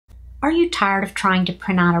Are you tired of trying to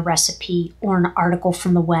print out a recipe or an article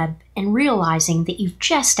from the web and realizing that you've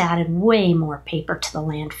just added way more paper to the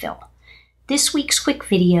landfill? This week's quick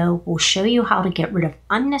video will show you how to get rid of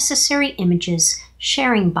unnecessary images,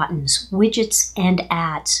 sharing buttons, widgets, and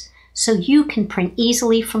ads so you can print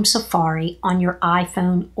easily from Safari on your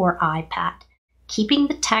iPhone or iPad, keeping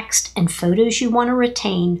the text and photos you want to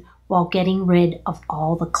retain while getting rid of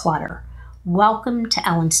all the clutter. Welcome to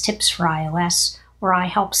Ellen's Tips for iOS, where I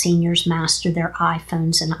help seniors master their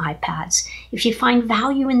iPhones and iPads. If you find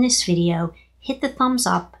value in this video, hit the thumbs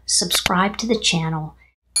up, subscribe to the channel,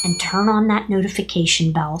 and turn on that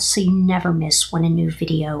notification bell so you never miss when a new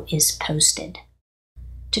video is posted.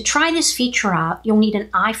 To try this feature out, you'll need an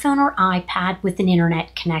iPhone or iPad with an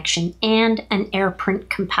internet connection and an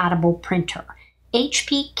AirPrint compatible printer.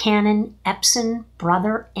 HP, Canon, Epson,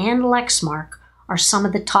 Brother, and Lexmark are some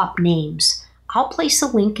of the top names. I'll place a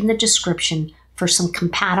link in the description for some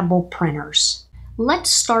compatible printers. Let's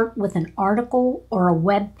start with an article or a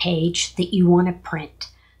web page that you want to print.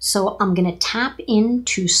 So I'm going to tap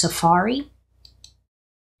into Safari,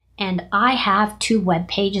 and I have two web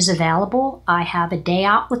pages available. I have A Day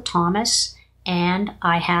Out with Thomas, and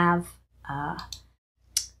I have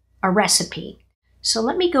a recipe. So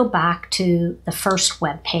let me go back to the first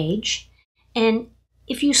web page, and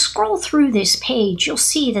if you scroll through this page, you'll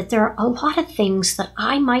see that there are a lot of things that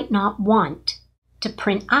I might not want to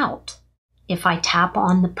print out if I tap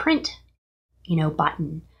on the print,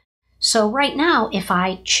 button. So right now, if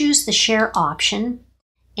I choose the share option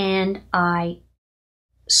and I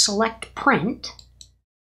select print,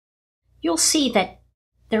 you'll see that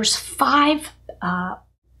there's 5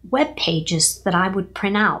 web pages that I would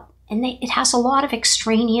print out. And it has a lot of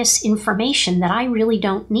extraneous information that I really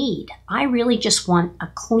don't need. I really just want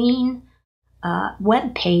a clean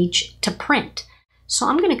web page to print. So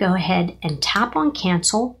I'm going to go ahead and tap on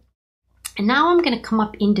cancel. And now I'm going to come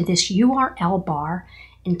up into this URL bar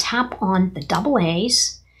and tap on the double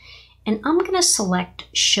A's. And I'm going to select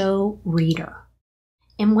Show Reader.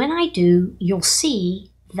 And when I do, you'll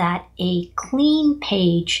see that a clean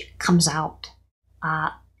page comes out.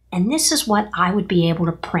 And this is what I would be able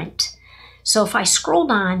to print. So if I scroll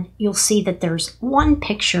down, you'll see that there's one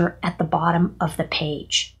picture at the bottom of the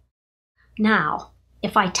page. Now,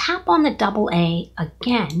 if I tap on the double A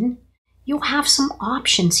again, you'll have some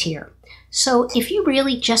options here. So if you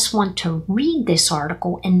really just want to read this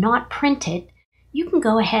article and not print it, you can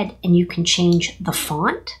go ahead and you can change the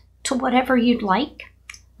font to whatever you'd like.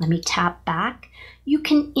 Let me tap back. You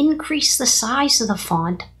can increase the size of the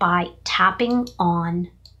font by tapping on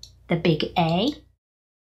the big A.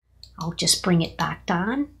 I'll just bring it back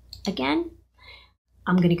down again.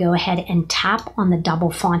 I'm going to go ahead and tap on the double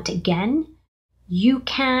font again.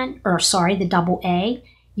 The double A.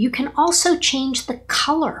 You can also change the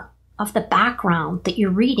color of the background that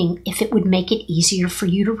you're reading if it would make it easier for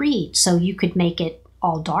you to read. So you could make it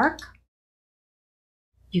all dark.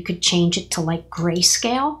 You could change it to like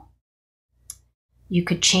grayscale. You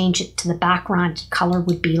could change it to the background color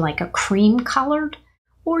would be like a cream colored,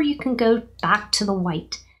 or you can go back to the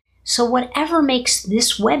white. So whatever makes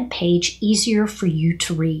this web page easier for you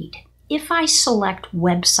to read. If I select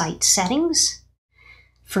website settings,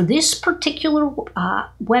 for this particular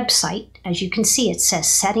website, as you can see, it says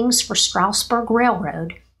settings for Strasburg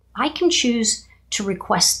Railroad. I can choose to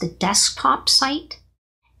request the desktop site,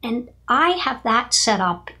 and I have that set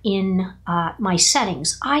up in my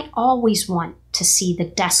settings. I always want to see the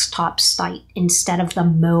desktop site instead of the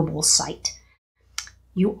mobile site.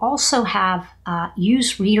 You also have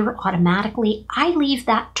Use Reader automatically. I leave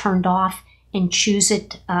that turned off and choose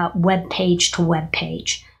it web page to web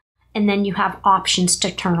page. And then you have options to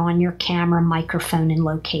turn on your camera, microphone, and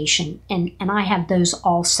location. And I have those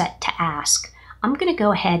all set to ask. I'm going to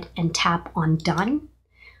go ahead and tap on Done.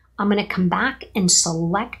 I'm going to come back and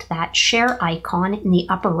select that share icon in the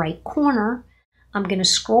upper right corner. I'm going to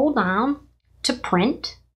scroll down to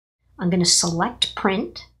Print. I'm going to select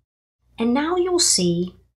Print. And now you'll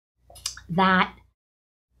see that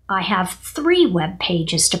I have 3 web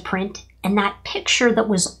pages to print, and that picture that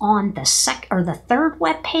was on the third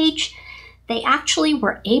web page, they actually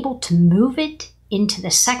were able to move it into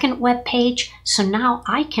the second web page. So now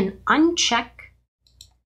I can uncheck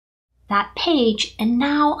that page, and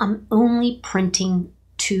now I'm only printing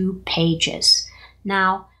 2 pages.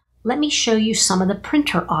 Now, let me show you some of the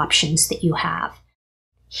printer options that you have.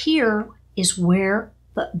 Here is where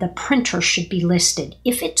the printer should be listed.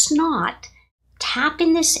 If it's not, tap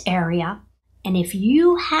in this area, and if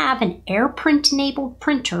you have an AirPrint enabled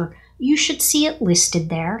printer, you should see it listed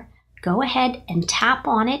there. Go ahead and tap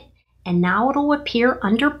on it, and now it'll appear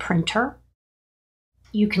under Printer.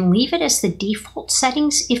 You can leave it as the default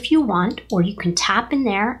settings if you want, or you can tap in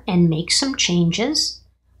there and make some changes.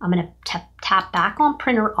 I'm going to tap back on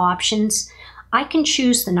printer options. I can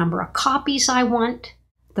choose the number of copies I want,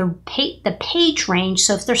 the page range.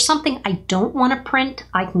 So if there's something I don't want to print,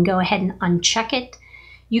 I can go ahead and uncheck it.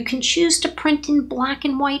 You can choose to print in black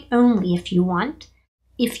and white only if you want.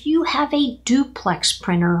 If you have a duplex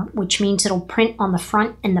printer, which means it'll print on the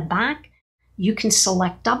front and the back, you can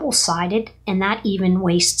select double-sided, and that even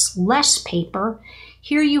wastes less paper.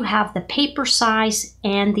 Here you have the paper size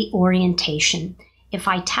and the orientation. If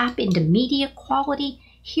I tap into media quality,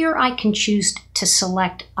 here I can choose to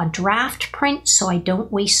select a draft print so I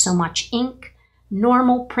don't waste so much ink,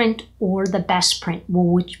 normal print, or the best print,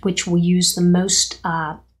 which will use the most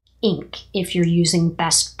ink if you're using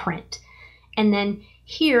best print. And then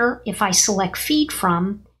here, if I select feed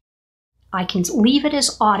from, I can leave it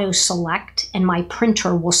as auto select and my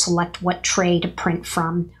printer will select what tray to print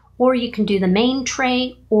from. Or you can do the main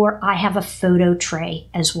tray, or I have a photo tray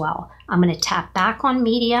as well. I'm going to tap back on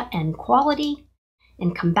media and quality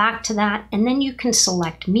and come back to that. And then you can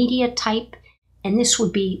select media type. And this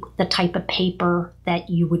would be the type of paper that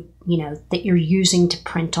you would, that you're using to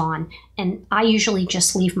print on. And I usually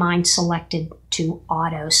just leave mine selected to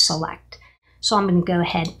auto select. So I'm going to go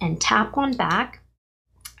ahead and tap on back.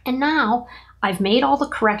 And now I've made all the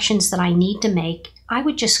corrections that I need to make. I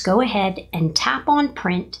would just go ahead and tap on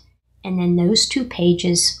print, and then those 2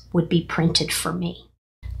 pages would be printed for me.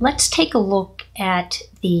 Let's take a look at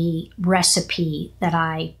the recipe that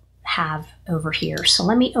I have over here. So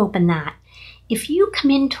let me open that. If you come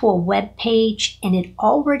into a web page and it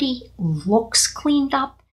already looks cleaned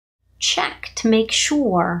up, check to make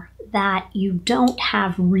sure that you don't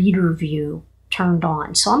have reader view turned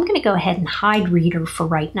on. So I'm going to go ahead and hide reader for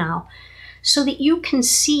right now so that you can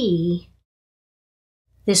see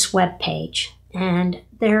this web page. And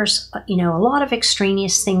there's, a lot of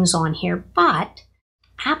extraneous things on here, but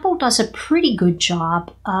Apple does a pretty good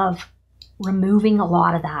job of removing a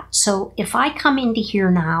lot of that. So if I come into here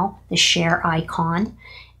now, the share icon,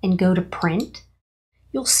 and go to print,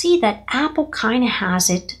 you'll see that Apple kind of has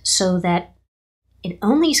it so that it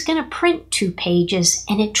only is going to print 2 pages,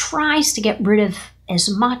 and it tries to get rid of as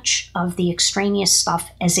much of the extraneous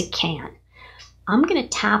stuff as it can. I'm going to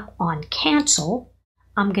tap on cancel.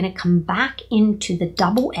 I'm going to come back into the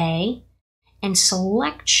AA and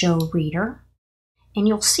select show reader. And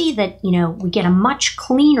you'll see that, we get a much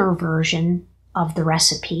cleaner version of the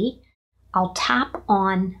recipe. I'll tap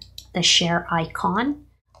on the share icon.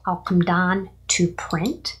 I'll come down to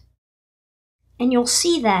print. And you'll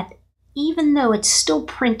see that even though it's still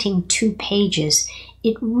printing 2 pages,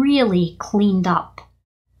 it really cleaned up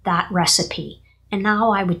that recipe. And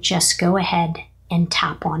now I would just go ahead and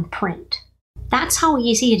tap on print. That's how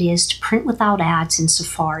easy it is to print without ads in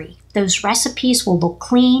Safari. Those recipes will look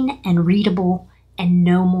clean and readable and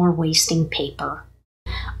no more wasting paper.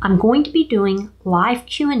 I'm going to be doing live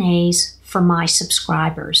Q&As for my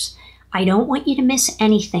subscribers. I don't want you to miss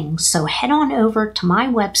anything, so head on over to my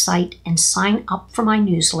website and sign up for my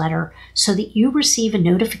newsletter so that you receive a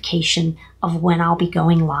notification of when I'll be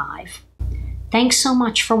going live. Thanks so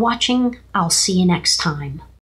much for watching. I'll see you next time.